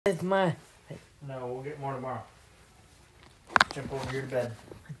It's my... No, we'll get more tomorrow. Jump over here to bed.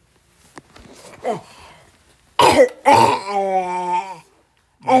 You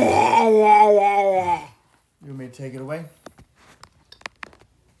want me to take it away?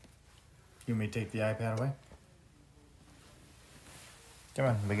 You want me to take the iPad away? Come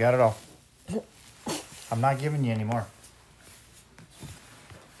on, we got it all. I'm not giving you any more.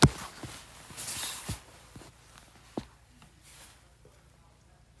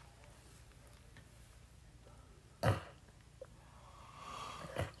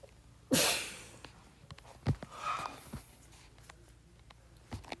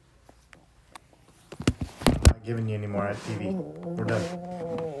 Giving you any more at TV. We're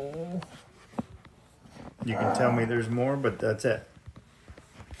done. You can tell me there's more, but that's it.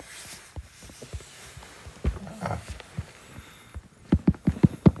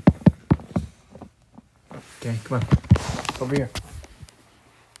 Okay, come on. Over here.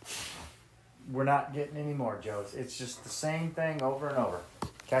 We're not getting any more, Joe. It's just the same thing over and over.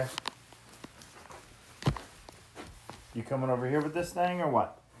 Okay? You coming over here with this thing or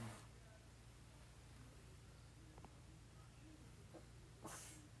what?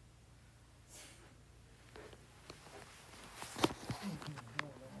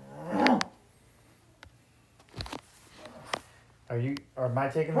 Am I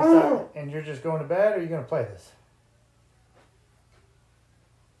taking this out and you're just going to bed, or are you going to play this?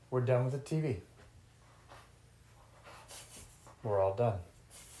 We're done with the TV. We're all done.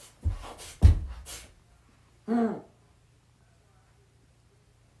 Jump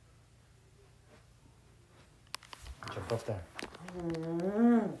up there.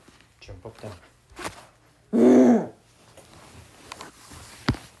 Jump up there.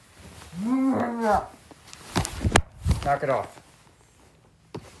 Knock it off.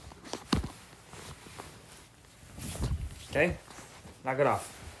 Okay? Knock it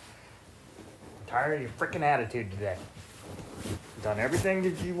off. I'm tired of your freaking attitude today. You've done everything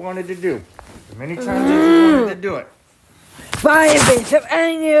that you wanted to do. As many times as you wanted to do it. Why have you been so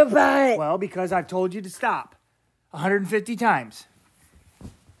angry about it? Well, because I've told you to stop 150 times.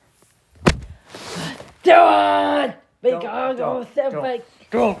 Do it! We gotta go separate.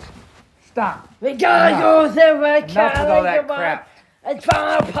 Don't. Stop. We gotta go separate. Enough with all that crap. It's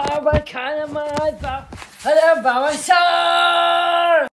falling apart. I kind of my thought. I love my son.